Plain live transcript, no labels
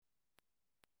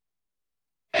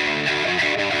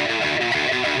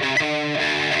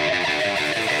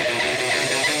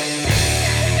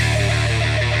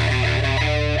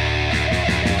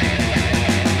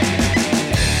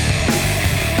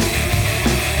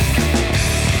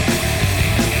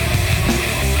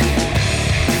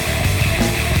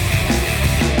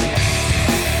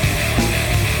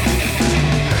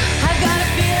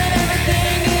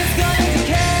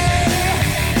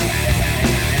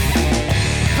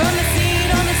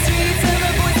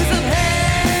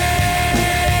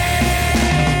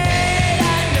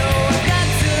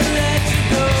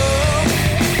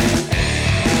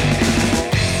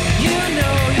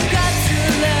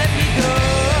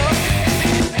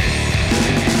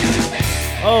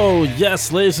Oh,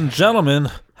 yes, ladies and gentlemen.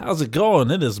 How's it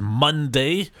going? It is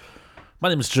Monday. My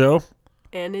name is Joe.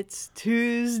 And it's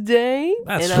Tuesday.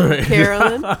 That's and right. I'm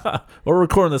Carolyn. We're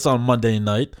recording this on Monday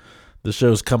night. The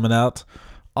show's coming out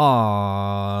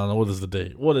on, what is the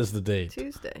date?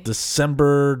 Tuesday.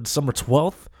 December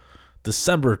 12th?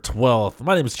 December 12th.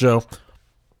 My name is Joe.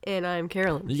 And I'm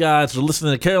Carolyn. You guys are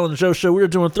listening to Carolyn and Joe Show. We are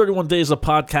doing 31 days of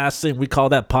podcasting. We call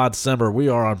that Podcember. We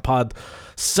are on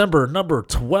Podcember number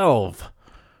 12.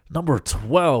 Number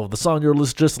 12. The song you're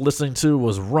just listening to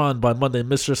was Run by Monday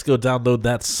Mistress. Go download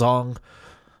that song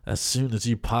as soon as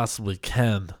you possibly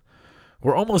can.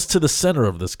 We're almost to the center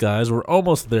of this, guys. We're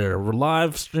almost there. We're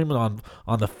live streaming on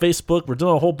the Facebook. We're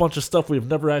doing a whole bunch of stuff we've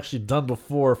never actually done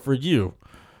before for you.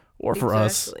 Or for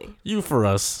us. You for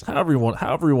us. However you want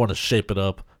to shape it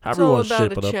up. However you want to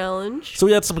shape it up. It's all about a challenge. So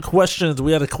we had some questions.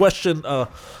 We had a question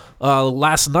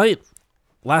last night.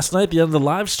 Last night, the end of the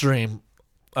live stream,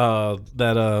 we had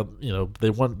a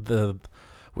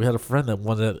friend that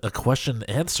wanted a question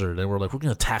answered, and we're like, we're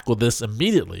going to tackle this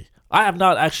immediately. I have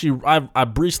not actually, I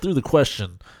breezed through the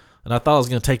question, and I thought I was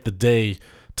going to take the day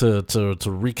to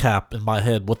recap in my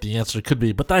head what the answer could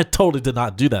be, but I totally did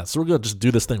not do that. So we're going to just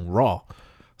do this thing raw.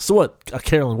 So what,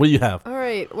 Carolyn, what do you have? All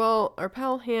right, well, our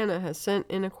pal Hannah has sent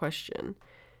in a question.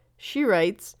 She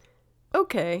writes,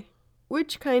 okay,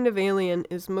 which kind of alien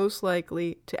is most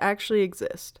likely to actually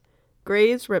exist?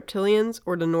 Greys, reptilians,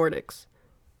 or the Nordics?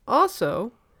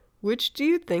 Also, which do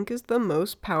you think is the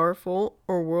most powerful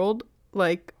or would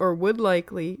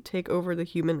likely take over the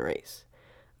human race?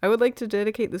 I would like to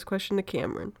dedicate this question to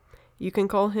Cameron. You can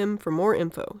call him for more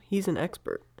info. He's an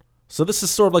expert. So this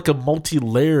is sort of like a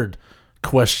multi-layered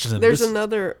question. There's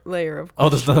another layer of question. Oh,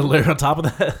 there's another layer on top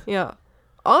of that? Yeah.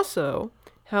 Also,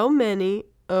 how many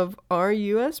of our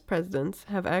U.S. presidents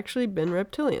have actually been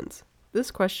reptilians? This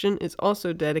question is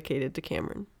also dedicated to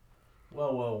Cameron.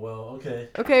 Well, okay.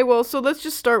 Okay, well, so let's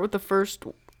just start with the first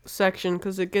section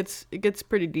because it gets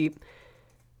pretty deep.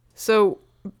 So,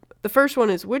 the first one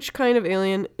is, which kind of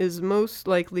alien is most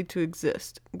likely to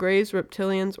exist? Greys,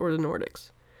 reptilians, or the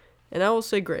Nordics? And I will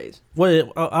say Greys. Wait,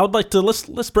 I would like to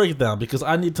let's break it down because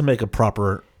I need to make a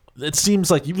proper. It seems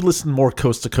like you listen more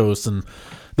coast to coast, and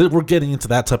that we're getting into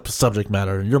that type of subject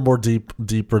matter. You're more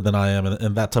deeper than I am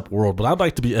in that type of world. But I'd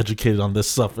like to be educated on this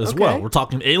stuff as well. We're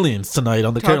talking aliens tonight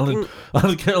on the Carolyn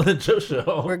and Joe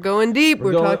Show. We're going deep.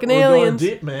 We're talking aliens. We're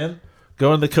going deep, man.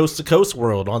 Going the coast to coast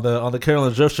world on the Carolyn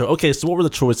and Joe Show. Okay, so what were the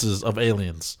choices of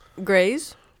aliens?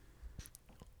 Greys.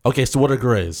 Okay, so what are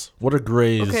greys? What are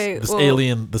greys? Okay,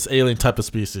 this alien type of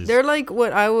species. They're like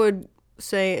what I would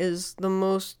say is the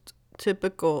most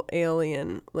typical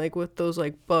alien, like with those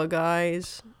like bug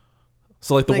eyes.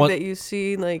 So like the one that you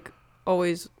see like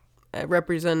always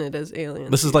represented as aliens.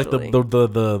 This is usually. like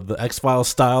the X-Files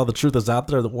style. The truth is out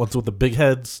there. The ones with the big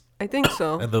heads. I think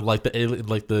so. And the alien,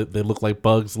 they look like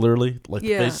bugs, literally, like the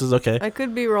faces. Okay, I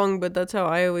could be wrong, but that's how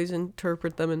I always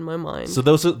interpret them in my mind. So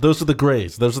those are the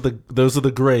greys. Those are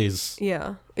the greys.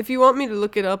 Yeah. If you want me to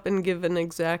look it up and give an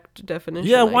exact definition,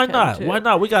 yeah, why not? Too. Why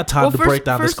not? We got time to break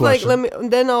down this question.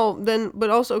 But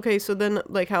also okay. So then,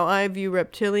 like how I view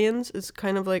reptilians is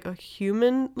kind of like a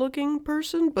human-looking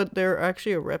person, but they're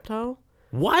actually a reptile.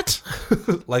 What?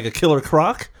 Like a killer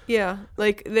croc? Yeah,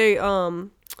 like they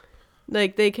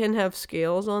Like, they can have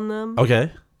scales on them.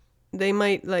 Okay. They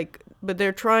might, but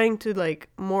they're trying to,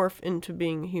 morph into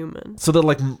being human. So they're,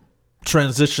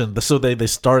 transition. So they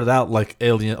started out like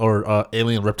alien or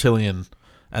alien reptilian,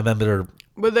 and then they're...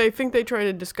 But I think they try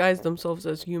to disguise themselves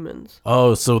as humans.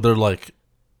 Oh, so they're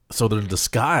in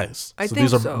disguise. I think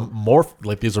these are so.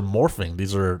 These are morphing.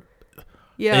 These are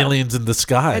yeah. aliens in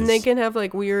disguise. And they can have,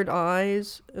 weird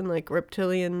eyes and,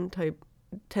 reptilian-type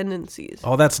tendencies.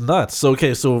 Oh, that's nuts. So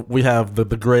we have the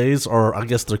greys, or I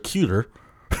guess they're cuter.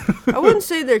 I wouldn't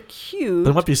say they're cute.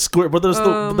 They might be square, but those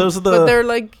are the. But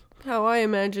they're how I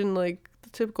imagine the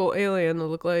typical alien to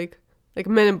look like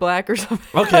Men in Black or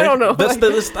something. Okay, I don't know.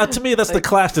 To me that's the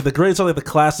classic. The greys are the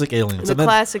classic aliens.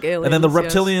 Classic aliens. And then the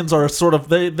reptilians are sort of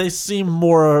they seem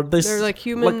more. They're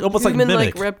human, almost human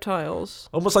like Mimic. reptiles.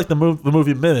 Almost like the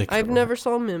movie Mimic. I've never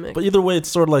saw Mimic. But either way, it's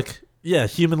sort of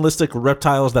humanistic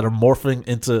reptiles that are morphing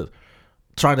into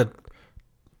trying to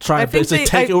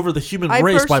take over the human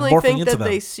race by morphing into them. I personally think that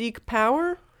they seek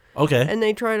power. Okay. And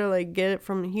they try to get it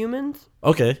from humans.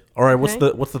 Okay. All right.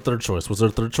 Okay. What's the third choice? Was there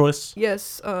a third choice?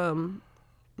 Yes.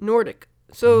 Nordic.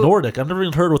 So Nordic. I've never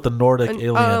even heard what the Nordic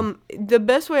alien. The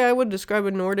best way I would describe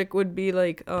a Nordic would be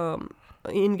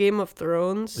in Game of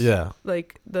Thrones. Yeah.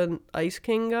 Like the Ice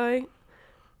King guy.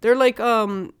 They're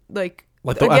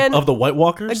of the White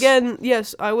Walkers? Again,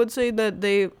 yes, I would say that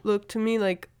they look to me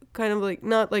like kind of like,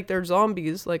 not like they're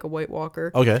zombies like a White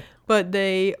Walker, Okay. but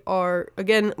they are,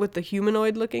 again, with the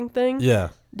humanoid looking thing. Yeah.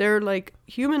 They're like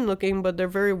human looking, but they're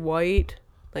very white,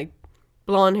 like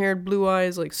blonde haired, blue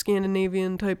eyes, like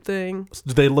Scandinavian type thing.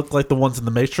 Do they look like the ones in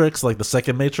the Matrix, like the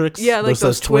second Matrix? Yeah, like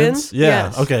those twins. Yeah.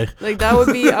 Yes. Okay. Like that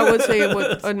would be, I would say,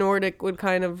 what a Nordic would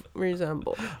kind of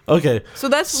resemble. Okay. So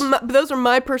those are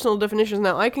my personal definitions.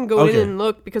 Now I can go in Okay. and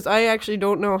look because I actually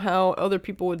don't know how other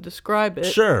people would describe it.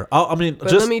 Sure. But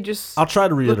Let me just I'll try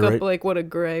to look reiterate. up like what a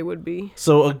gray would be.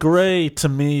 So a gray to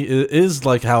me is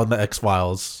like how in the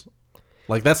X-Files.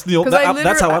 Like that's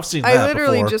that's how I've seen that I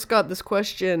literally before. just got this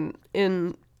question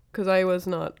in because I was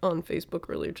not on Facebook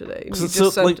earlier today. And you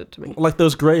just sent it to me. Like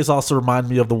those grays also remind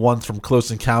me of the ones from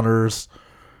Close Encounters.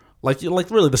 Like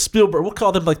really the Spielberg. We'll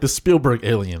call them like the Spielberg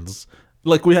aliens.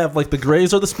 Like we have like the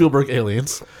grays are the Spielberg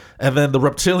aliens, and then the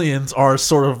reptilians are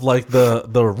sort of like the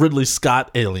Ridley Scott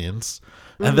aliens.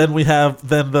 And then we have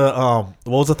the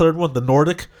what was the third one? The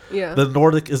Nordic. Yeah. The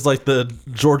Nordic is like the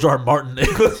George R. Martin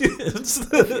aliens.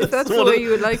 That's the way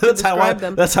you would like to describe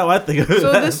them. That's how I think of it.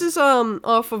 So this is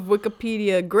off of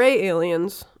Wikipedia. Gray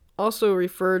aliens, also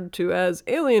referred to as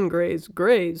alien grays,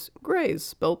 grays,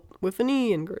 spelt with an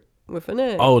E and with an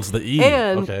A. Oh, it's the E.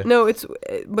 And Okay. no,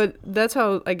 but that's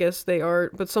how I guess they are.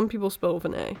 But some people spell with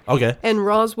an A. Okay. And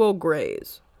Roswell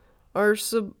Greys are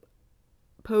supposed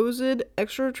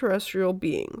extraterrestrial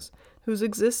beings whose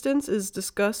existence is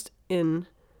discussed in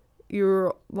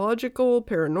urological,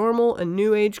 paranormal, and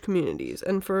New Age communities,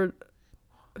 and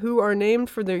who are named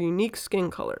for their unique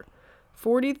skin color.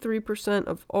 43%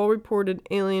 of all reported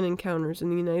alien encounters in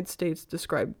the United States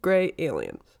describe gray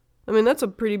aliens. I mean, that's a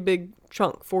pretty big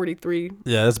chunk, 43.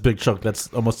 Yeah, that's a big chunk. That's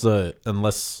almost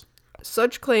unless.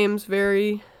 Such claims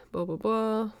vary, blah, blah,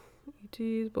 blah.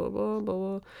 ETs, blah, blah, blah,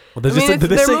 blah. Well, did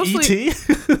they say E.T.?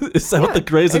 Is that what the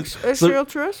grays are?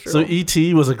 Extraterrestrial. So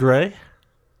E.T. was a gray?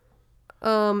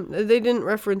 They didn't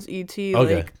reference ET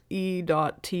like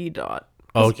E.T.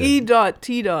 Okay.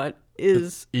 E.T.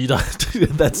 is E.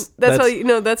 That's how you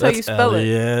know that's how you spell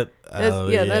Elliot.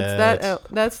 it. Yeah,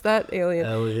 that's that alien.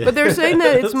 Elliot. But they're saying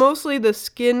that it's mostly the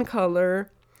skin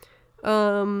color,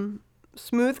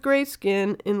 smooth gray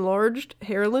skin, enlarged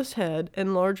hairless head,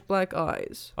 and large black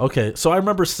eyes. Okay, so I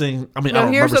remember seeing. I mean, Now, I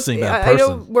don't remember seeing that I person.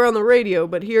 know we're on the radio,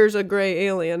 but here's a gray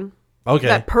alien. Okay,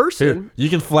 that person. Here, you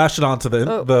can flash it onto the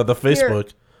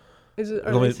Facebook. Is it?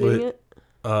 Are we seeing it?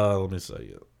 Let me see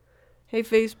it. Hey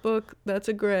Facebook, that's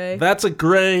a gray. That's a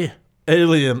gray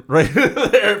alien right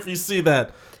there. If you see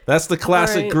that, that's the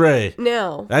classic Right. gray.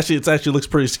 Now, Actually, it actually looks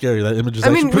pretty scary. That image is. I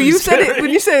mean, actually pretty scary. when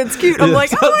you said it's cute, I'm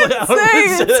like, I wouldn't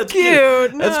say it's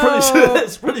cute. No.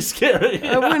 That's pretty scary.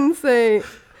 I wouldn't say.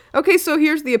 Okay, so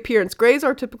here's the appearance. Grays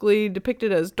are typically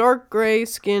depicted as dark gray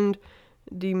skinned,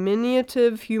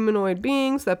 diminutive humanoid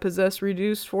beings that possess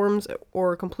reduced forms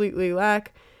or completely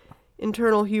lack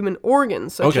internal human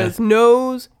organs, such as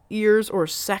nose, ears, or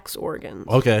sex organs.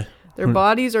 Okay. Their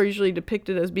bodies are usually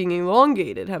depicted as being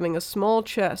elongated, having a small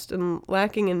chest, and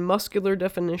lacking in muscular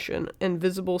definition and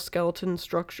visible skeleton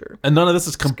structure. And none of this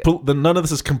is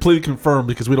completely confirmed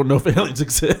because we don't know if aliens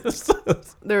exist.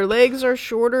 Their legs are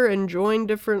shorter and joined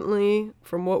differently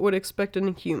from what would expect in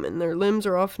a human. Their limbs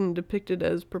are often depicted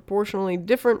as proportionally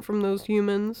different from those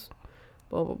humans.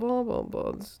 Blah, blah, blah, blah,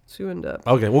 blah. It's too in-depth.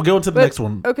 Okay, we'll go into the next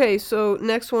one. Okay, so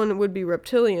next one would be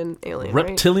reptilian alien,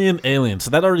 Reptilian alien. So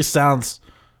that already sounds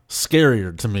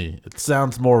scarier to me. It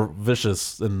sounds more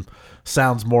vicious and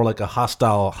sounds more like a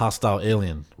hostile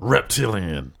alien.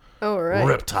 Reptilian. Oh, right.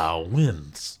 Reptile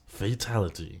wins.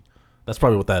 Fatality. That's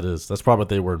probably what that is. That's probably what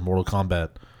they were in Mortal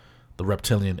Kombat. The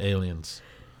reptilian aliens.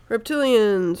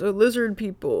 Reptilians are lizard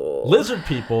people. Lizard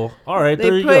people. All right,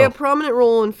 there They you play go. a prominent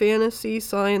role in fantasy,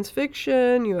 science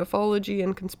fiction, ufology,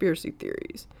 and conspiracy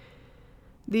theories.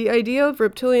 The idea of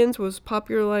reptilians was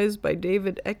popularized by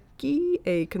David Icke,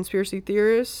 a conspiracy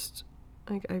theorist,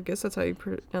 I guess that's how you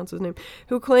pronounce his name,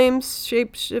 who claims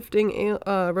shape-shifting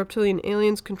reptilian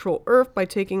aliens control Earth by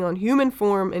taking on human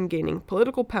form and gaining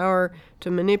political power to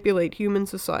manipulate human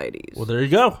societies. Well, there you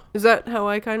go. Is that how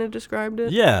I kind of described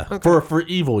it? Yeah, Okay. for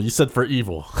evil. You said for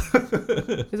evil.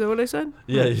 Is that what I said?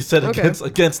 Yeah, you said Okay.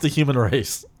 against the human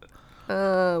race.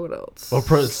 What else? Or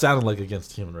it sounded like against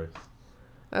the human race.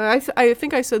 I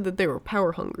think I said that they were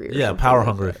power hungry. Yeah, power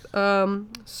hungry.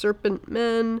 Serpent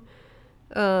men.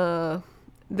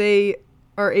 They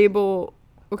are able.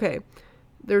 Okay,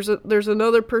 there's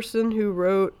another person who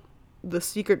wrote The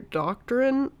Secret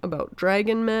Doctrine about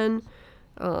dragon men.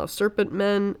 Serpent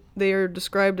men. They are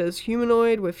described as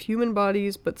humanoid with human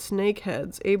bodies but snake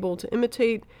heads, able to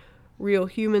imitate real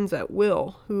humans at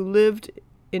will, who lived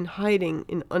in hiding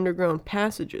in underground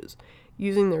passages,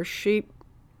 using their shape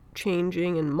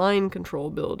changing and mind control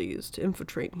abilities to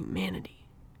infiltrate humanity.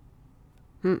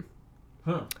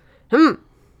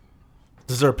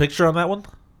 Is there a picture on that one?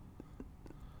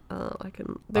 I can.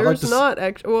 I like There's this- not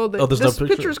actually. Well, there's no this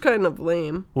picture? picture's kind of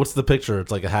lame. What's the picture?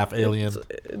 It's like a half alien.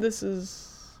 This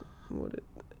is what it.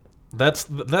 That's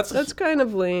That's kind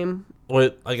of lame.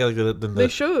 wait. I gotta get it. They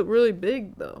show it really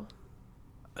big though.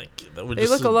 They They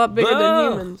look a lot bigger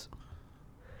than humans.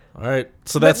 All right,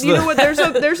 so But that's you know what? There's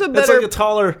a that's better like a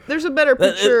taller. there's a better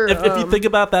picture. If you think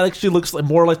about that, actually looks like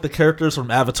more like the characters from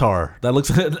Avatar. That looks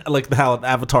like how an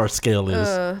Avatar scale is.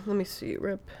 let me see.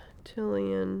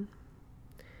 Reptilian.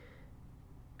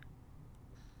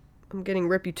 I'm getting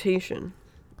Reputation.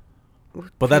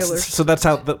 But that's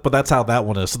how that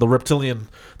one is. So the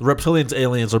reptilians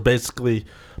aliens are basically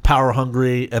power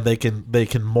hungry, and they can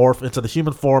morph into the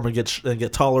human form and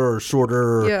get taller or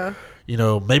shorter. Or, Yeah. you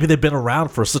know, maybe they've been around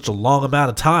for such a long amount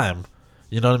of time.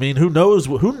 You know what I mean? Who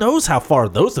knows how far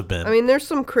those have been? I mean, there's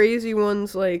some crazy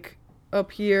ones like up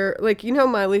here, like you know,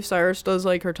 Miley Cyrus does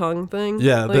like her tongue thing.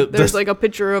 Yeah, like, there's like a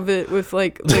picture of it with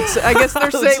like I guess they're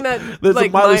saying that there's like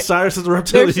a Miley Cyrus is a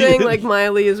reptilian. They're saying like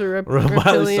Miley is a reptilian.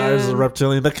 Miley Cyrus is a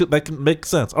reptilian. That can make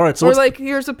sense. All right, so or like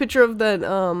here's a picture of that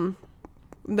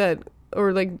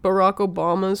or like Barack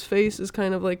Obama's face is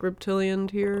kind of like reptilian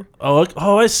here. Oh,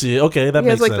 I see. Okay, that He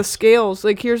makes has like sense. the scales.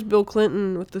 Like here's Bill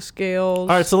Clinton with the scales.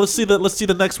 All right, so let's see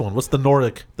the next one. What's the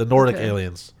Nordic Okay.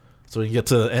 aliens? So we can get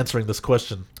to answering this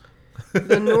question.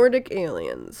 The Nordic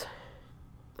aliens.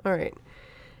 All right.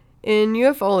 In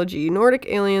ufology, Nordic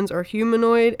aliens are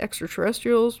humanoid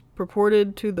extraterrestrials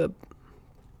purported to the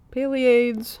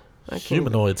Pleiades.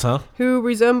 Humanoids, huh? Who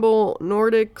resemble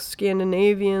Nordic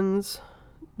Scandinavians.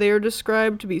 They are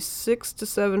described to be 6 to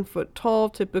 7 foot tall,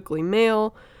 typically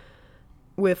male,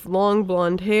 with long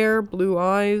blonde hair, blue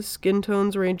eyes, skin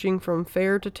tones ranging from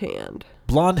fair to tanned.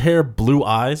 Blonde hair, blue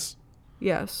eyes.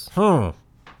 Yes. Huh.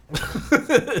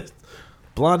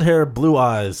 Blonde hair, blue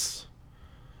eyes.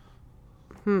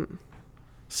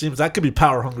 Seems that could be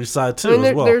power hungry side too, I mean,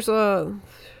 as well.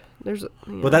 there's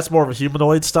But that's more of a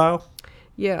humanoid style.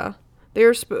 yeah. They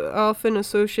are often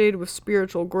associated with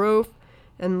spiritual growth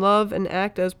and love and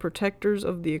act as protectors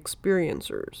of the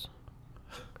experiencers.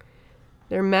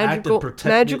 They're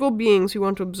magical beings who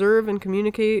want to observe and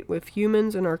communicate with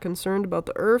humans and are concerned about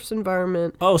the Earth's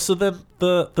environment. Oh, so then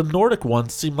the Nordic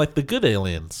ones seem like the good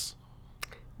aliens.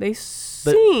 They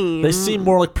seem They seem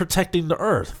more like protecting the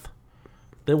Earth.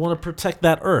 They want to protect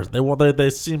that Earth. They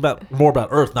seem more about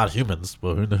Earth, not humans.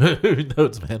 Well, who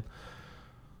knows, man?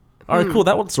 All right, cool.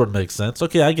 That one sort of makes sense.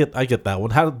 Okay, I get that one.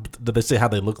 How did they say how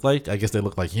they look like? I guess they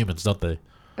look like humans, don't they?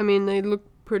 I mean, they look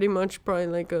pretty much probably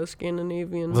like a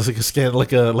Scandinavian. Like a scan,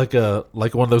 like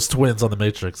one of those twins on the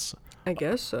Matrix. I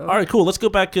guess so. All right, cool. Let's go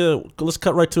back. Let's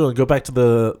cut right to it and go back to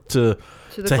the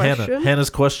question? Hannah. Hannah's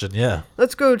question. Yeah.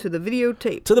 Let's go to the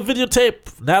videotape. To the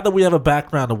videotape. Now that we have a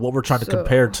background of what we're trying to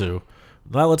compare to,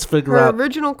 now let's figure Her out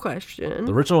original question.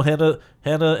 the original Hannah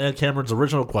and Cameron's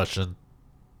original question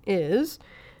is,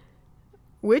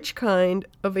 which kind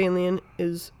of alien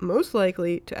is most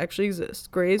likely to actually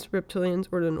exist? Greys, reptilians,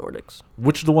 or the Nordics?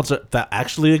 Which are the ones that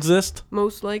actually exist?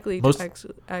 Most likely to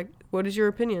actually what is your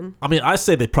opinion? I mean, I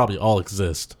say they probably all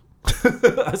exist.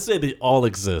 I say they all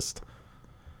exist.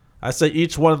 I say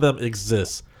each one of them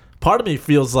exists. Part of me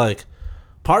feels like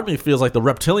the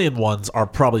reptilian ones are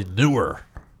probably newer,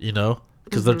 you know,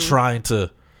 because they're trying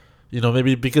to, you know,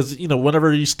 maybe because, you know,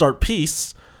 whenever you start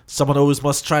peace, someone always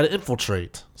must try to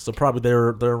infiltrate. So probably they're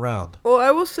around. Well,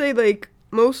 I will say like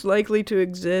most likely to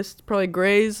exist, probably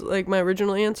greys, like my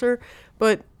original answer,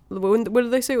 but what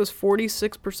did they say? It was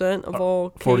 46% of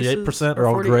all cases? 48% are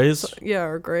all greys? Yeah,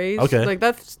 or greys. Okay. Like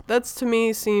that's to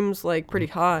me seems like pretty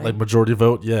high. Like majority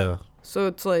vote, yeah. So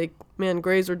it's like, man,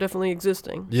 greys are definitely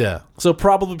existing. Yeah. So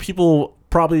probably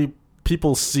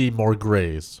people see more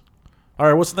greys. All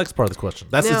right, what's the next part of the question?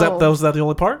 Was that the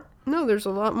only part? No, there's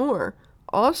a lot more.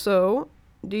 Also,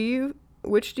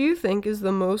 which do you think is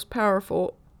the most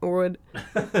powerful or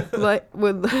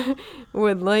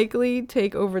would likely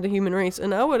take over the human race?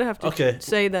 And I would have to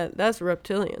say that's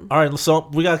reptilian. All right, so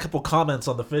we got a couple comments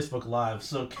on the Facebook Live.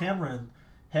 So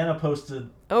Hannah posted.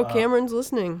 Oh, Cameron's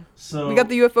listening. So we got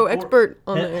the UFO expert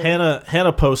on there.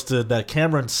 Hannah posted that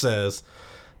Cameron says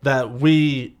that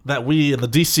we in the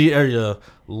DC area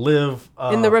live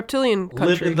in the reptilian country.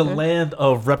 Live in the land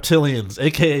of reptilians,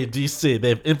 aka DC.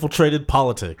 They've infiltrated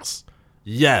politics.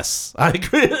 Yes, I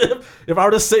agree. If I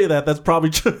were to say that, that's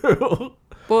probably true.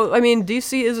 Well, I mean,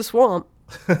 DC is a swamp,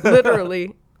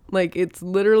 literally. Like it's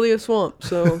literally a swamp.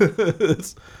 So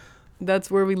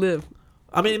that's where we live.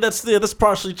 I mean, that's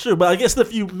partially true, but I guess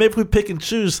if we pick and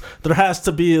choose, there has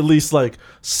to be at least like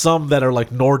some that are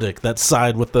like Nordic that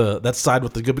side with the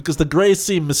good, because the Greys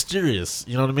seem mysterious.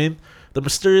 You know what I mean? They're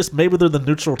mysterious. Maybe they're the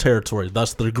neutral territory,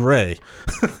 thus they're gray.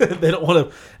 They don't want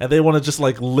to, and they want to just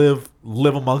like live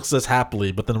amongst us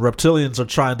happily. But then the reptilians are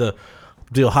trying to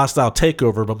do a hostile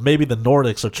takeover, but maybe the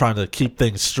Nordics are trying to keep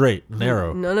things straight,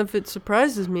 narrow. None of it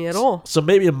surprises me at all. So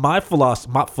maybe in my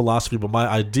philosophy, but my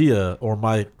idea or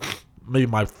maybe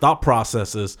my thought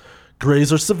process is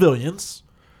Greys are civilians,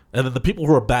 and then the people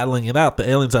who are battling it out, the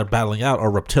aliens that are battling out,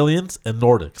 are reptilians and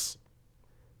Nordics.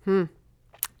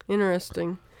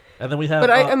 Interesting. And then we have. But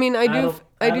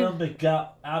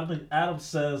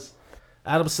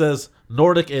Adam says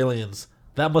Nordic aliens.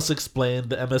 That must explain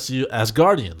the MSU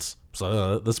Asgardians.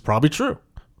 So that's probably true.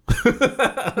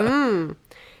 But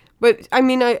I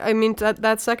mean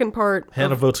that second part.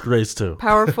 Hannah votes Greys too.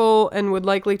 Powerful and would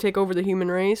likely take over the human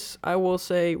race. I will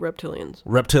say reptilians.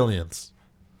 Reptilians.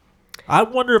 I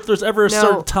wonder if there's ever a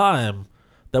certain time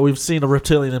that we've seen a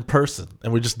reptilian in person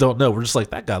and we just don't know. We're just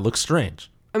like, that guy looks strange.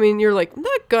 I mean, you're like,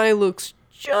 that guy looks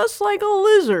just like a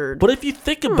lizard. But if you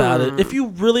think about it, if you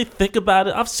really think about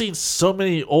it, I've seen so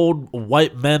many old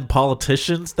white men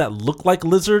politicians that look like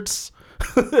lizards.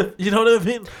 You know what I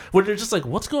mean? When you're just like,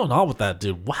 what's going on with that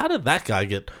dude? How did that guy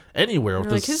get anywhere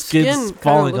with like, his skin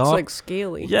falling looks off? like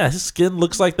scaly. Yeah, his skin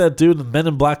looks like that dude in Men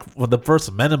in Black, when the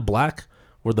first Men in Black,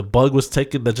 where the bug was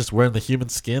taken, that's just wearing the human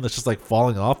skin, that's just like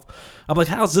falling off. I'm like,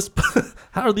 how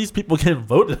are these people getting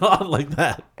voted on like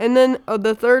that? And then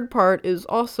the third part is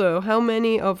also, how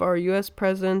many of our U.S.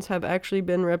 presidents have actually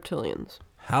been reptilians?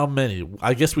 How many?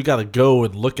 I guess we got to go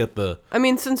and look at the... I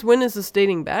mean, since when is this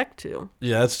dating back to?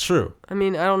 Yeah, that's true. I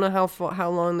mean, I don't know how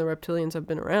long the reptilians have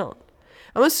been around.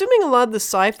 I'm assuming a lot of the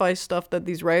sci-fi stuff that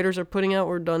these writers are putting out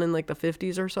were done in like the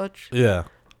 50s or such. Yeah.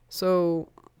 So...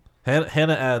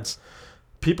 Hannah adds,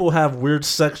 people have weird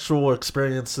sexual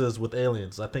experiences with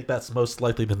aliens. I think that's most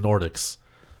likely the Nordics.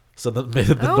 So the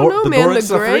Nordics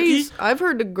the are freaky? Greys. I've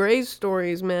heard the Greys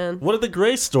stories, man. What are the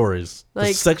Grey stories? Like,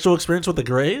 the sexual experience with the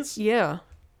Greys? Yeah.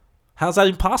 How's that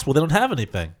even possible? They don't have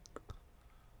anything.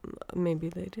 Maybe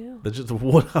they do.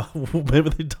 Maybe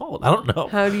they don't. I don't know.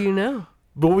 How do you know?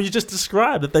 But we just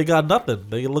described that they got nothing.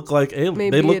 They look like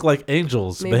aliens. They look like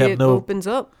angels. Maybe they have it opens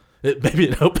up. Maybe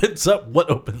it opens up.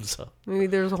 What opens up? Maybe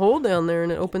there's a hole down there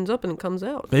and it opens up and it comes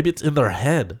out. Maybe it's in their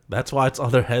head. That's why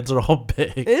their heads are all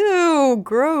big. Ew,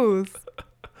 gross.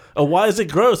 Oh, why is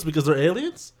it gross? Because they're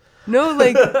aliens? No,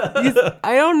 like,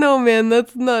 I don't know, man.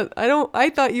 That's not,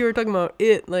 I thought you were talking about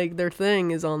it, like their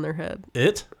thing is on their head.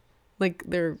 It? Like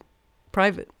they're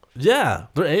private. Yeah,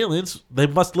 they're aliens. They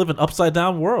must live in an upside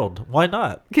down world. Why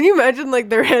not? Can you imagine like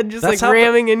their head just That's like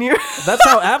ramming in you? That's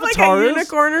how Avatar like a is.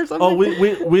 Unicorn or something. Oh,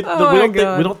 we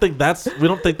don't think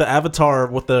the Avatar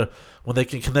with when they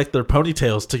can connect their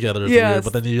ponytails together is weird.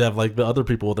 But then you have like the other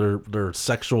people, their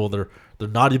sexual, their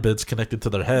naughty bits connected to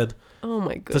their head. Oh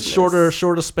my goodness. It's a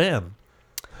shorter span.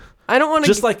 I don't want to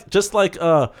just like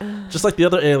the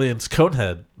other aliens,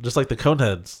 Conehead, just like the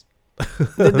Coneheads.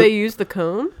 Did they use the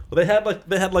cone? Well, they had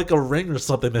like a ring or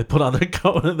something they put on their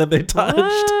cone and then they touched.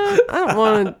 I don't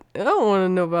want to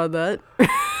know about that.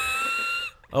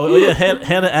 Oh yeah,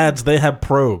 Hannah adds they have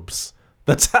probes.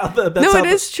 That's how it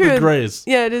is true. The Greys.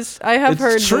 Yeah, it is. I have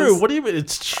heard. It's true. This. What do you mean?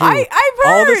 It's true. I've heard.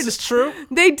 All this is true.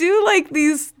 They do like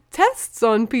these tests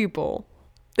on people.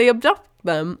 They abduct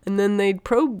them and then they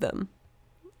probe them.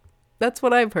 That's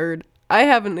what I've heard. I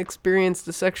haven't experienced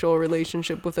a sexual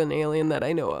relationship with an alien that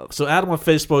I know of. So Adam on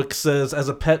Facebook says, as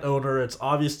a pet owner, it's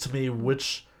obvious to me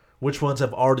which ones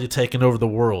have already taken over the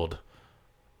world.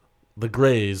 The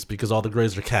Greys, because all the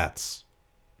Greys are cats.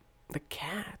 The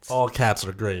cats? All cats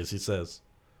are Greys, he says.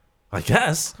 I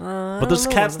guess. But there's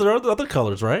cats that are other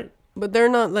colors, right? But they're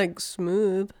not, like,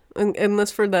 smooth.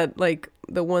 Unless for that, like,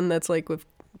 the one that's, like, with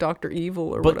Dr.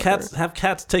 Evil or whatever. But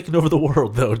cats taken over the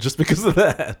world, though, just because of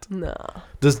that. No.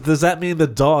 Does that mean the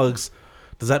dogs...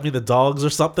 Does that mean the dogs are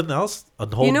something else?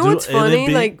 You know what's funny?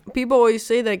 Like, people always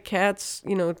say that cats,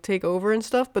 take over and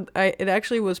stuff, but it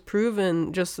actually was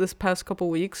proven just this past couple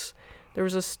weeks. There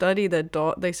was a study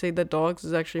that they say that dogs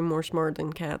is actually more smart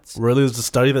than cats. Really? There's a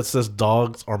study that says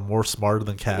dogs are more smarter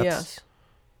than cats? Yes.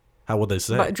 How would they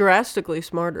say? But drastically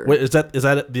smarter. Wait, is that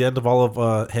at the end of all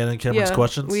of Hannah and Cameron's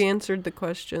questions? We answered the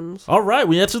questions. All right,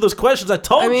 we answered those questions. I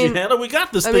told you, Hannah, we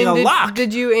got this thing on lock.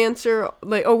 Did you answer,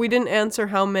 we didn't answer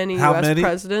how many U.S.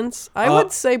 presidents? I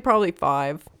would say probably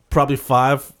 5. Probably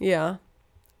 5? Yeah.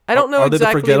 I don't know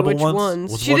exactly which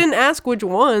ones. She didn't ask which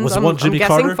ones. Was one Jimmy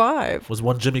Carter? I'm guessing 5. Was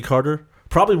one Jimmy Carter?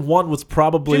 Probably one was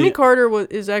probably... Jimmy Carter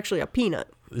is actually a peanut.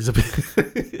 He's a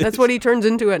That's what he turns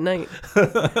into at night.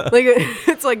 Like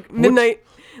it's like midnight,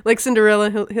 like Cinderella.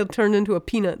 He'll turn into a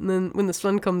peanut, and then when the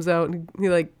sun comes out, he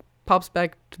like pops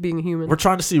back to being a human. We're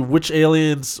trying to see which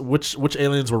aliens were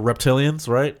reptilians,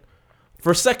 right?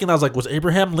 For a second, I was like, was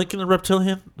Abraham Lincoln a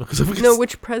reptilian? No,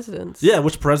 which presidents? Yeah,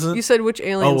 which president? You said which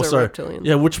aliens are reptilian.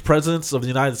 Yeah, which presidents of the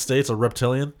United States are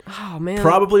reptilian? Oh man,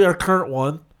 probably our current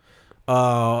one.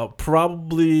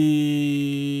 Probably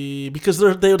because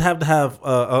they would have to have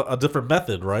a different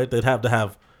method, right? They'd have to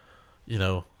have,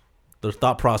 their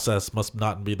thought process must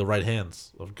not be the right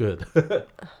hands of good.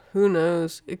 Who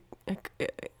knows?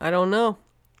 I don't know.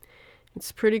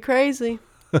 It's pretty crazy.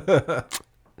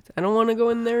 I don't want to go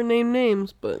in there and name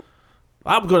names, but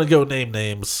I'm gonna go name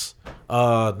names.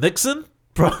 Nixon,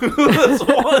 that's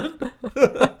one.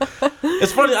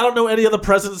 It's funny. I don't know any other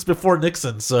presidents before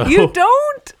Nixon. So you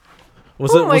don't.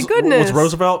 My goodness. Was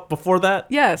Roosevelt before that?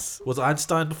 Yes. Was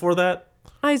Einstein before that?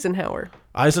 Eisenhower.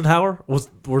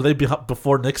 Were they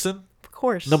before Nixon? Of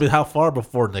course. No, but how far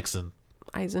before Nixon?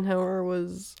 Eisenhower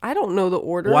was. I don't know the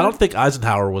order. Well, I don't think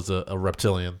Eisenhower was a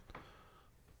reptilian.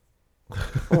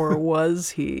 Or was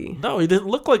he? No, he didn't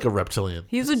look like a reptilian.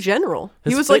 He's a general.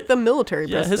 He was like the military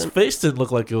president. His face didn't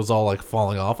look like it was all like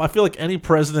falling off. I feel like any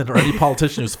president or any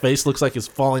politician whose face looks like it's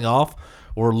falling off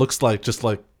or looks like just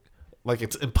like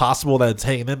it's impossible that it's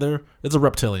hanging in there, it's a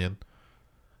reptilian.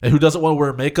 And who doesn't want to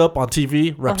wear makeup on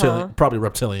TV? Reptilian, probably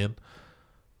reptilian.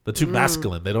 They're too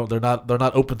masculine. They're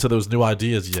not open to those new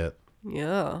ideas yet.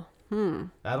 Yeah.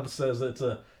 Adam says it's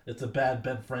a bad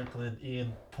Ben Franklin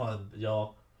Ian pun,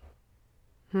 y'all.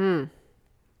 Who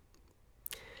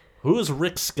is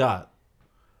Rick Scott?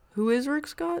 Who is Rick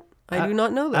Scott? I do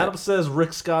not know that. Adam says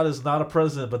Rick Scott is not a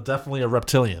president, but definitely a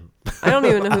reptilian. I don't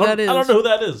even know who that is. I don't know who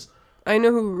that is. I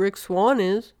know who Rick Swan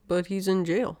is, but he's in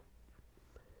jail.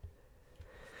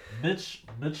 Mitch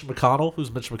McConnell? Who's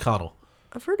Mitch McConnell?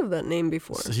 I've heard of that name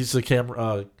before. He's a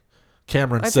Cameron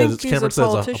says a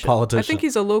politician. I think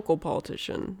he's a local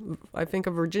politician. I think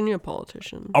a Virginia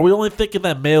politician. Are we only thinking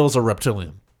that males are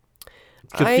reptilian?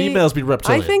 Could females be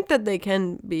reptilian? I think that they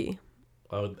can be.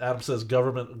 Adam says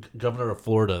governor of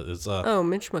Florida is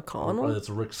Mitch McConnell. It's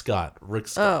Rick Scott.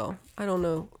 Oh, I don't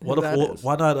know.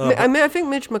 Why not? I think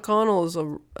Mitch McConnell is a.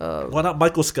 Why not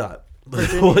Michael Scott?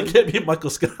 Well, it can't be Michael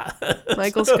Scott.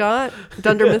 Michael Scott,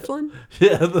 Dunder Mifflin.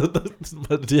 Yeah,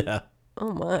 yeah.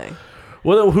 Oh my.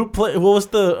 Who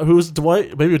was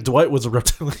Dwight? Maybe Dwight was a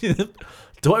reptilian.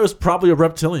 Dwight was probably a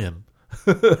reptilian.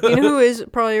 You know who is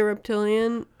probably a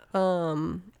reptilian?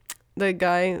 The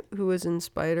guy who was in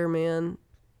Spider-Man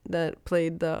that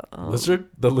played the lizard.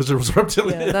 The lizard was a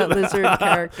reptilian. Yeah, that lizard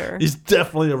character. He's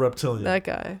definitely a reptilian. That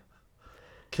guy.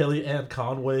 Kellyanne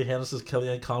Conway. Hannah says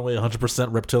Kellyanne Conway 100%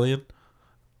 reptilian.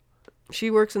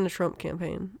 She works in the Trump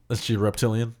campaign. Is she a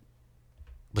reptilian?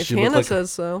 If Hannah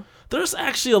says so. There's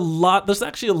actually a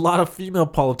lot of female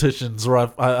politicians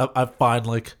where I find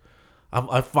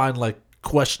like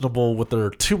questionable with their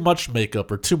too much makeup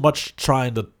or too much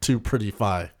trying to too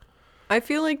prettyfy. I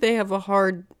feel like they have a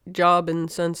hard job in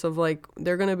the sense of like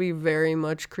they're going to be very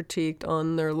much critiqued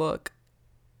on their look.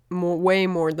 Way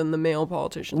more than the male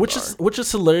politicians which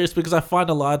is hilarious because I find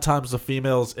a lot of times the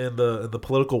females in the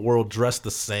political world dress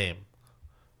the same.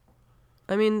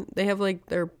 I mean, they have like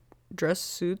their dress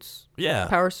suits,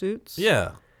 power suits,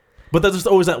 but there's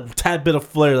always that tad bit of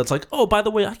flair that's like, oh, by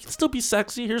the way, I can still be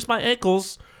sexy. Here's my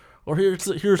ankles, or here's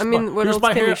what else my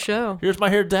can hair. You show? Here's my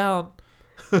hair down.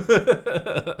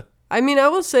 I mean, I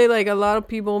will say like a lot of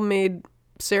people made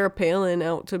Sarah Palin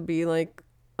out to be like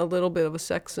a little bit of a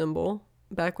sex symbol.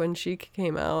 Back when she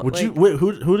came out,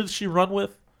 who did she run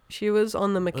with? She was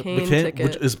on the McCain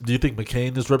ticket. Do you think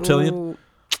McCain is reptilian? Ooh,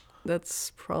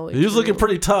 that's probably. He was looking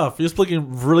pretty tough. He was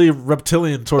looking really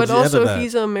reptilian towards the end of that. But also,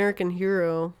 he's an American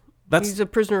hero. He's a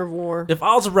prisoner of war. If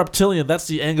I was a reptilian, that's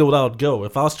the angle that I would go.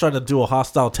 If I was trying to do a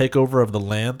hostile takeover of the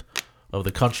land, of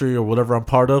the country, or whatever I'm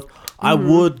part of, I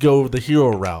would go the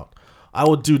hero route. I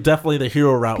would do definitely the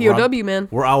hero route. POW, man.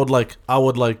 Where I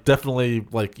would definitely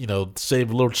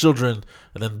save little children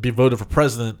and then be voted for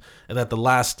president. And at for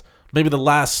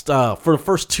the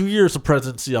first 2 years of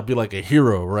presidency, I'll be like a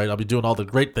hero, right? I'll be doing all the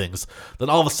great things. Then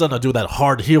all of a sudden, I'll do that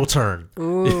hard heel turn.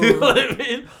 Ooh. You know what I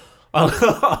mean?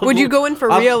 Would you go in for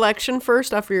re-election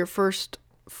first after your first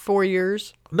 4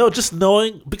 years? No, just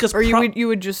knowing because you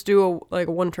would just do a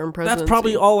one-term presidency. That's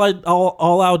probably all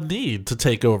I would need to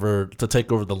take over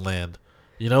the land.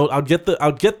 You know, I'll get that.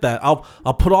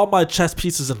 I'll put all my chess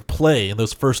pieces in play in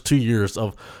those first 2 years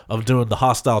of doing the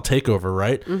hostile takeover,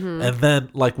 right? Mm-hmm. And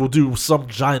then we'll do some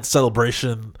giant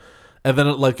celebration, and then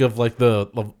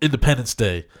of Independence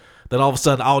Day. Then all of a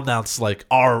sudden I'll announce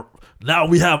now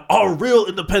we have our real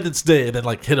Independence Day, and then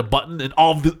like hit a button, and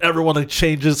everyone like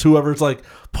changes. Whoever's like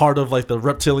part of like the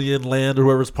reptilian land, or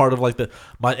whoever's part of like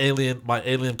my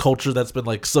alien culture that's been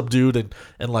like subdued and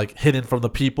like hidden from the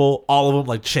people, all of them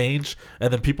like change,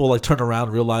 and then people like turn around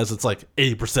and realize it's like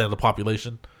 80% of the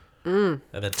population, and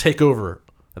then take over,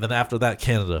 and then after that,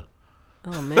 Canada.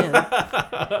 Oh man.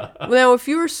 Now, if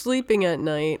you were sleeping at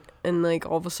night and like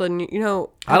all of a sudden, I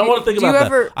don't want to think about that.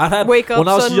 Do you ever wake up when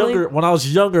I was suddenly? When I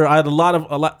was younger, I had a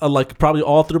lot like probably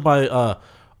all through my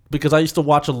because I used to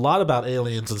watch a lot about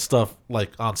aliens and stuff like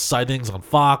on sightings on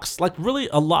Fox. Like really,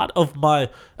 a lot of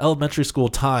my elementary school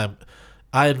time,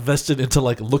 I invested into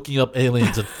like looking up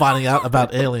aliens and finding out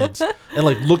about aliens and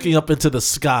like looking up into the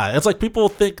sky. It's like people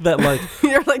think that like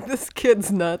You're like, this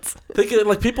kid's nuts.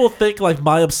 people think like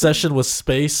my obsession with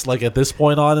space like at this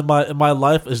point on in my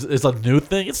life is a new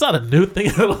thing. It's not a new thing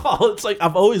at all. It's like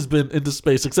I've always been into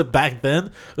space, except back then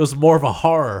it was more of a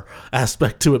horror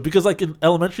aspect to it, because like in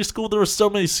elementary school there were so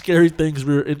many scary things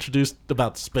we were introduced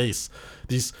about space.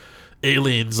 These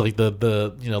aliens, like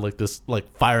the like this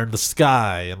like fire in the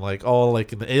sky, and like all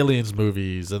like in the aliens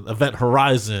movies and Event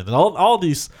Horizon and all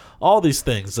these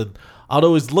things, and I'd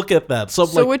always look at that. So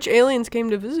like, which aliens came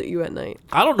to visit you at night?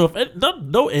 I don't know if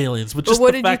no aliens, but just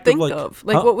what the did fact you think of of?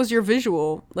 Like, what was your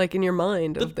visual like in your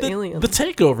mind of the aliens? The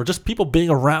takeover, just people being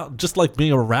around, just like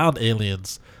being around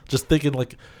aliens, just thinking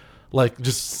like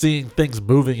just seeing things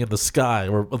moving in the sky,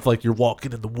 or if like you're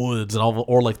walking in the woods and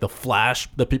or like the flash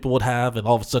that people would have, and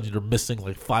all of a sudden you're missing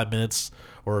like 5 minutes,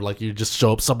 or like you just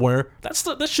show up somewhere.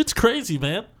 That shit's crazy,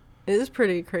 man. It is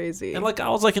pretty crazy. And like I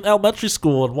was like in elementary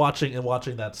school and watching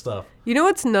that stuff. You know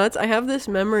what's nuts? I have this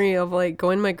memory of like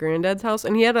going to my granddad's house,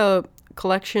 and he had a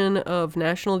collection of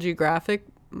National Geographic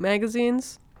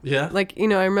magazines. Yeah. Like,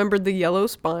 I remembered the yellow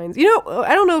spines. I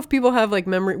don't know if people have like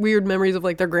weird memories of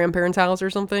like their grandparents' house or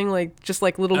something, like just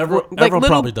like little everyone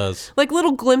probably does. Like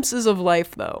little glimpses of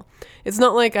life though. It's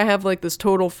not like I have like this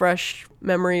total fresh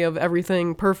memory of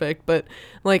everything perfect, but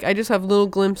like I just have little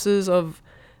glimpses of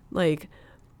like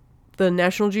the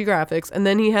National Geographics. And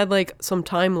then he had like some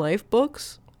Time Life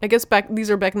books. I guess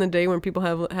these are back in the day when people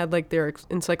had like their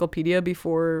encyclopedia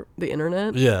before the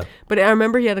internet. Yeah. But I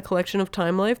remember he had a collection of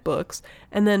Time Life books,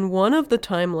 and then one of the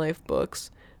Time Life books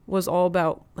was all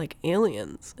about like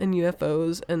aliens and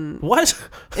UFOs, and what?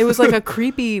 It was like a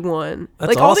creepy one. That's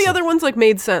like all the awesome. other ones like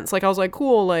made sense. Like I was like,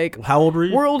 cool, like How old were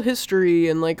you? world history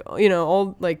and like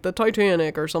all like the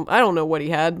Titanic or something. I don't know what he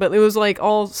had, but it was like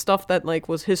all stuff that like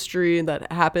was history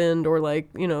that happened, or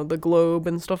like the globe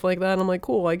and stuff like that. And I'm like,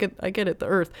 cool, I get it, the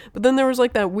Earth. But then there was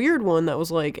like that weird one that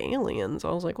was like aliens.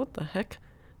 I was like, what the heck?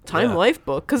 Time Life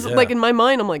book? Because like in my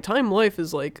mind, I'm like, Time Life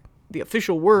is like the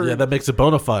official word. Yeah, that makes it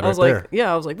bona fide I was right like, there.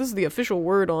 yeah, I was like, this is the official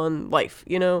word on life,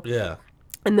 Yeah.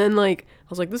 And then like I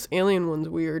was like, this alien one's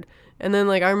weird. And then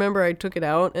like I remember I took it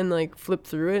out and like flipped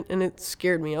through it, and it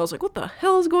scared me. I was like, what the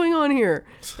hell is going on here?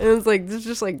 And it's like there's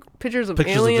just like pictures of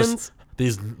aliens. Of just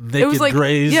these naked like,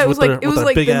 grays yeah, it was with like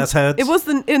their big ass heads. It was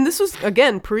and this was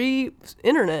again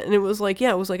pre-internet, and it was like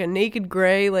it was like a naked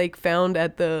gray like found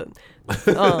at the.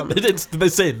 Did they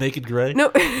say naked gray?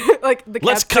 No, like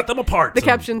Let's cut them apart. The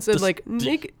caption said like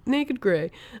naked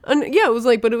gray, and yeah, it was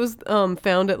like, but it was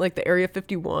found at like the Area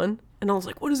 51. And I was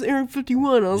like, what is Area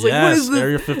 51? I was like, what is this?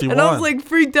 Area 51. And I was like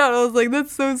freaked out. I was like,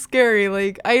 that's so scary.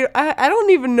 Like, I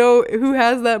don't even know who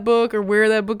has that book or where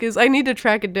that book is. I need to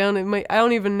track it down. I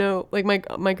don't even know. Like,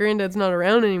 my granddad's not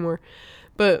around anymore.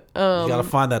 But you gotta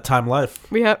find that Time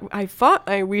Life. we had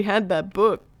that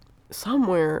book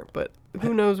somewhere, but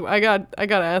who knows? I gotta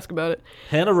ask about it.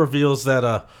 Hannah reveals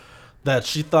that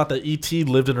she thought that E.T.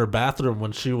 lived in her bathroom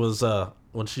when she was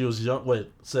young.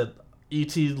 Said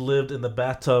E.T. lived in the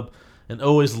bathtub and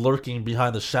always lurking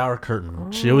behind the shower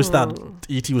curtain. She always thought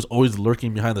E.T. was always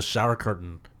lurking behind the shower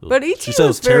curtain. But E.T. she said it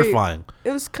was terrifying.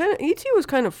 It was E.T. was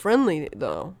kind of friendly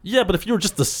though. Yeah, but if you were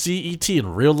just to see E.T.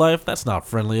 in real life, that's not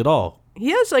friendly at all. He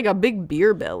has like a big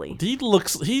beer belly. He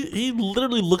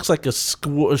literally looks like a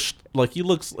squish. Like he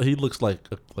looks like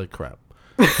crap.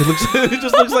 He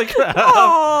just looks like crap.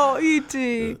 Oh,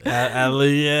 E.T.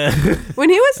 Elliot. When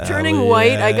he was turning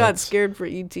white, I got Elliot. scared for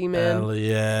E.T., man.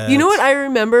 Elliot. You know what I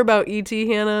remember about E.T.,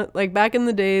 Hannah? Like back in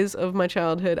the days of my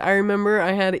childhood, I remember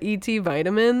I had E.T.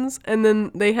 vitamins, and then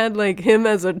they had like him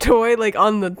as a toy like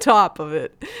on the top of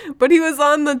it. But he was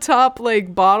on the top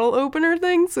like bottle opener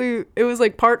thing, so it was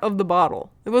like part of the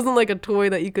bottle. It wasn't like a toy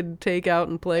that you could take out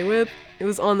and play with. It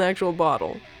was on the actual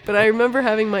bottle. But I remember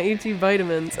having my E.T.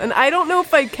 vitamins, and I don't know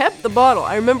if I kept the bottle.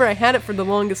 I remember I had it for the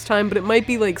longest time, but it might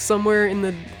be like somewhere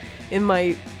in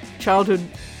my childhood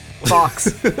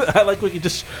box. I like when you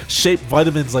just shape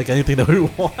vitamins like anything that we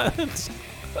want.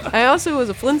 I also was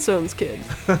a Flintstones kid.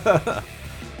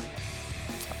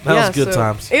 That was good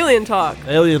times. Alien Talk.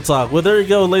 Alien Talk. Well, there you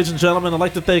go, ladies and gentlemen. I'd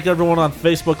like to thank everyone on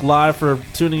Facebook Live for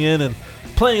tuning in and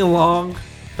playing along.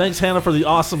 Thanks, Hannah, for the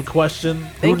awesome question.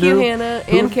 Thank you, Hannah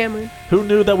and Cameron. Who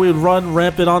knew that we would run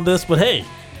rampant on this? But hey,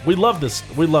 we love this.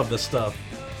 We love this stuff.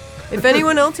 If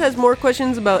anyone else has more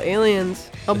questions about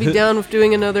aliens, I'll be down with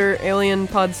doing another Alien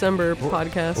Podsummer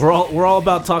podcast. We're all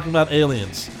about talking about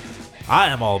aliens. I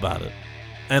am all about it.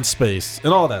 And space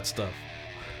and all that stuff.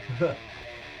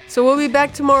 So we'll be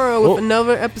back tomorrow with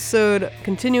another episode,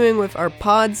 continuing with our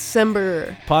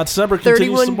Podsummer. Podsummer continues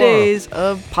 31 tomorrow. days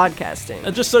of podcasting.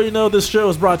 And just so you know, this show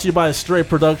is brought to you by Astray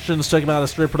Productions. Check them out at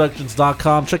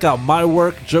astrayproductions.com. Check out my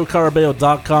work,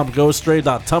 joecarabeo.com,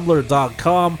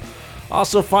 goastray.tumblr.com.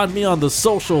 Also find me on the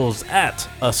socials at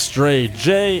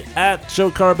AstrayJ, at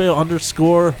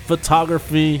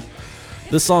joecarabeo_photography.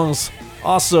 This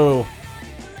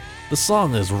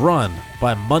song is Run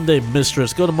by Monday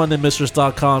Mistress. Go to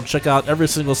mondaymistress.com, check out every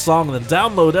single song, and then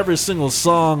download every single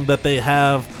song that they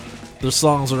have. Their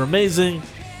songs are amazing.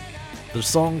 Their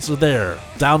songs are there.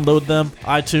 Download them.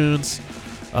 iTunes,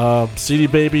 CD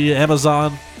Baby,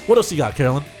 Amazon. What else you got,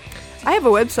 Carolyn? I have a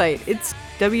website. It's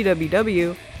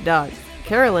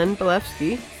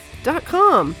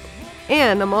www.carolynbalefsky.com.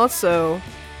 And I'm also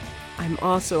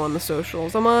on the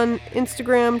socials. I'm on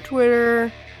Instagram,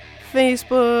 Twitter,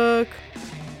 Facebook,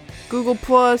 Google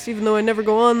Plus, even though I never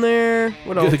go on there.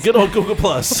 What else? Good old Google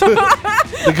Plus.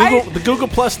 the Google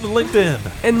Plus and the LinkedIn.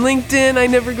 And LinkedIn, I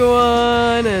never go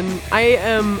on. And I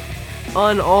am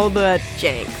on all that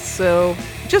jank. So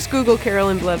just Google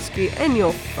Carolyn Balefsky and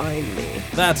you'll find me.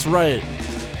 That's right.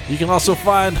 You can also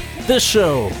find this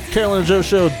show,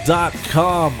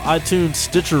 CarolynandJoeShow.com, iTunes,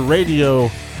 Stitcher Radio.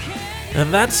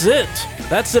 And that's it.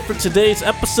 That's it for today's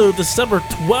episode, December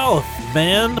 12th,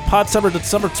 man. Podsummer,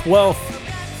 December 12th.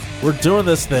 We're doing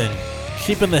this thing.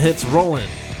 Keeping the hits rolling.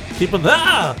 Keeping the...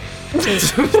 I'm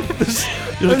just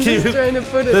trying to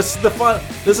put it. This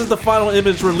is the final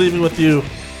image we're leaving with you.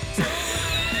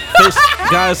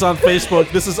 Guys on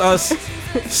Facebook, this is us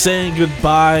saying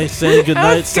goodbye, saying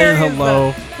goodnight, saying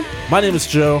hello. My name is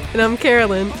Joe. And I'm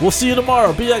Carolyn. We'll see you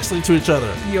tomorrow. Be excellent to each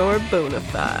other. You're bona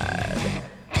fide.